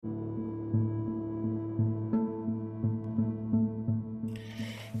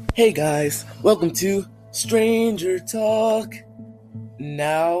Hey guys, welcome to Stranger Talk.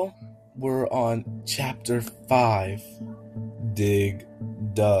 Now we're on chapter 5, Dig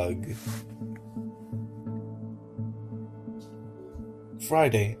Dug.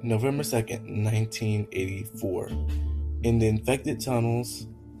 Friday, November 2nd, 1984. In the infected tunnels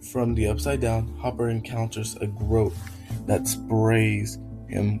from the Upside Down, Hopper encounters a growth that sprays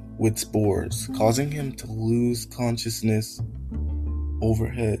him with spores, causing him to lose consciousness.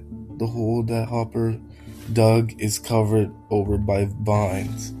 Overhead, the hole that Hopper dug is covered over by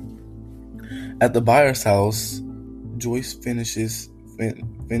vines. At the Byers house, Joyce finishes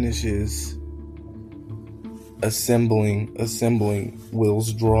assembling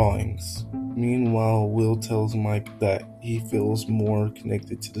Will's drawings. Meanwhile, Will tells Mike that he feels more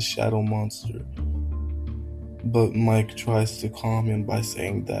connected to the shadow monster, but Mike tries to calm him by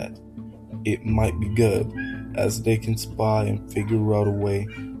saying that it might be good, as they can spy and figure out a way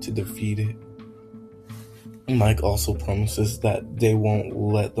to defeat it. Mike also promises that they won't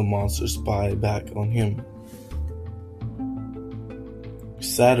let the monster spy back on him.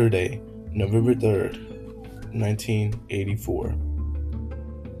 Saturday, November 3rd, 1984.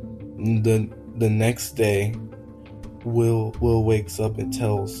 The next day, Will wakes up and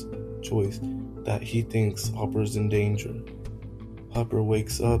tells Joyce that he thinks Hopper's in danger. Hopper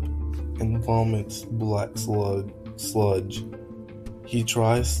wakes up and vomits black sludge. He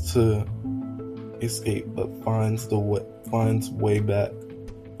tries to escape but finds the way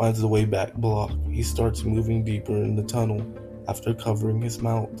back blocked. He starts moving deeper in the tunnel after covering his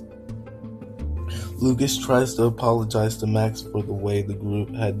mouth. Lucas tries to apologize to Max for the way the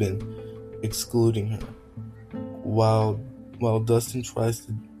group had been excluding her. While Dustin tries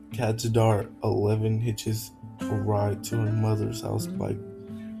to catch Dart, 11 hitches a ride to her mother's house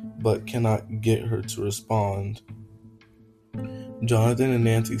but cannot get her to respond. Jonathan and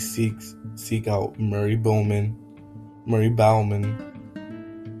Nancy seek out Murray Bauman.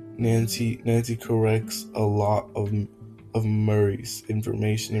 Nancy corrects a lot of Murray's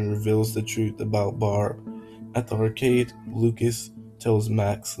information and reveals the truth about Barb. At the arcade, Lucas tells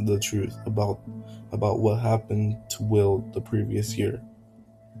Max the truth about what happened to Will the previous year.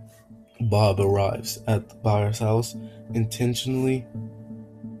 Bob arrives at the Byers house entirely.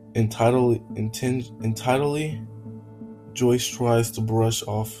 Joyce tries to brush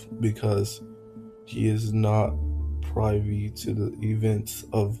off because he is not privy to the events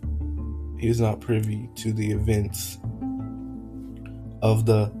of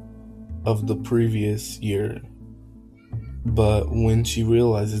the previous year. But when she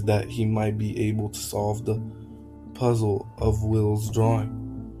realizes that he might be able to solve the puzzle of Will's drawing,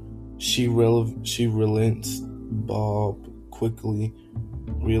 she relents. Bob quickly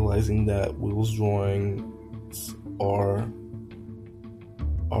realizing that Will's drawings are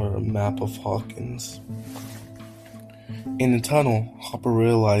a map of Hawkins. In the tunnel, Hopper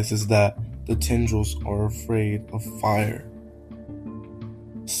realizes that the tendrils are afraid of fire.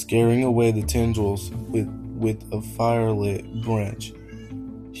 Scaring away the tendrils with a fire-lit branch,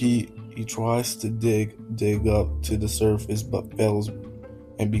 he tries to dig up to the surface but fails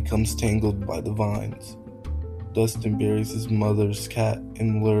and becomes tangled by the vines. Dustin buries his mother's cat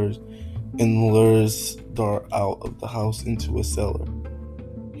and lures Dart out of the house into a cellar.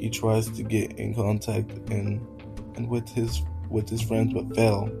 He tries to get in contact and with his friends but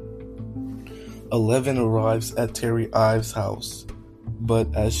fail. 11 arrives at Terry Ives' house,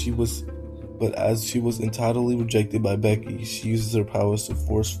 but as she was entirely rejected by Becky, she uses her powers to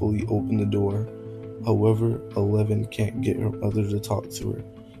forcefully open the door. However, 11 can't get her mother to talk to her.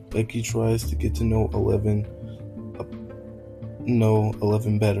 Becky tries to get to know 11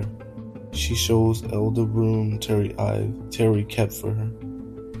 better. She shows Elle the room Terry kept for her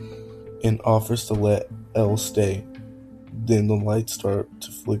and offers to let Elle stay. Then the lights start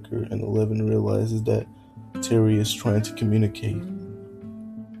to flicker and 11 realizes that Terry is trying to communicate.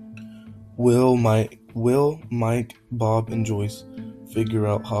 Will, Mike, Bob, and Joyce figure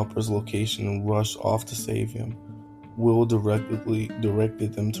out Hopper's location and rush off to save him. Will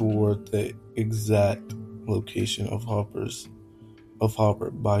directed them toward the exact location of Hopper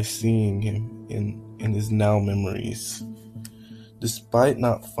by seeing him in his now memories. Despite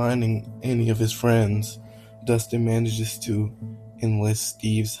not finding any of his friends, Dustin manages to enlist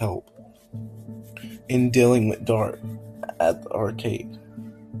Steve's help in dealing with Dart at the arcade.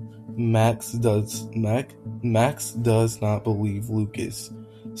 Max does not believe Lucas'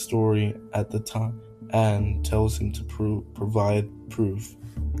 story at the time and tells him to provide proof.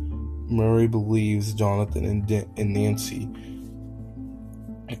 Murray believes Jonathan and Nancy,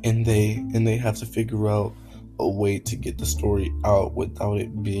 and they have to figure out a way to get the story out without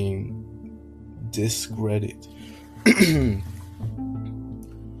it being discredited.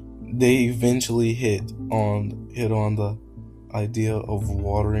 They eventually hit on the idea of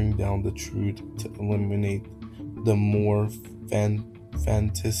watering down the truth to eliminate the more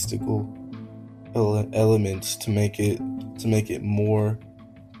fantastical elements to make it more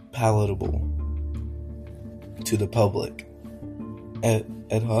palatable to the public.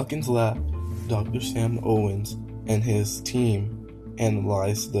 At Hawkins' lab, Dr. Sam Owens and his team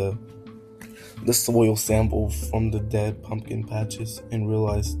analyzed the soil sample from the dead pumpkin patches and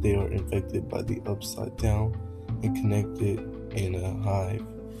realized they are infected by the upside down and connected in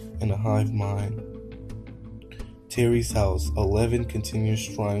a hive mind. Terry's house, 11 continues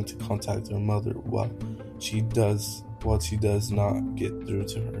trying to contact her mother while she does not get through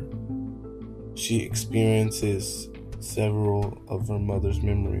to her. She experiences several of her mother's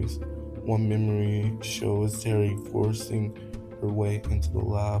memories. One memory shows Terry forcing her way into the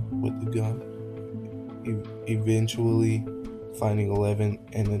lab with a gun, eventually finding 11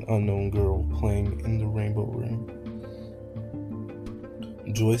 and an unknown girl playing in the Rainbow Room.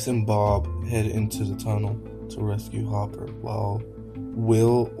 Joyce and Bob head into the tunnel to rescue Hopper, while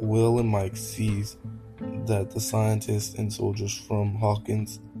Will and Mike sees that the scientists and soldiers from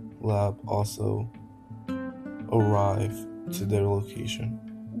Hawkins' lab also arrive to their location.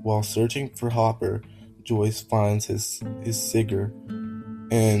 While searching for Hopper, Joyce finds his cigar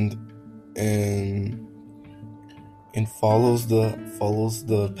and follows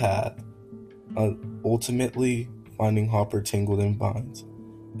the path, ultimately finding Hopper tangled in vines.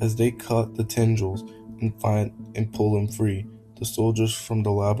 As they cut the tendrils and pull him free, the soldiers from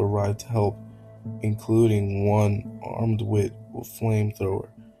the lab arrive to help, including one armed with a flamethrower.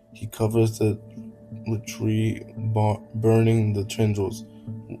 He covers the tree, burning the tendrils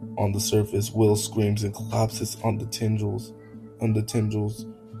on the surface. Will screams and collapses on the tendrils.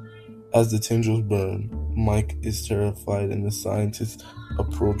 As the tendrils burn, Mike is terrified, and the scientists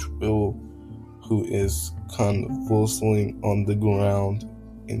approach Will, who is convulsing on the ground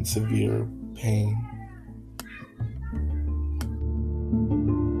in severe pain.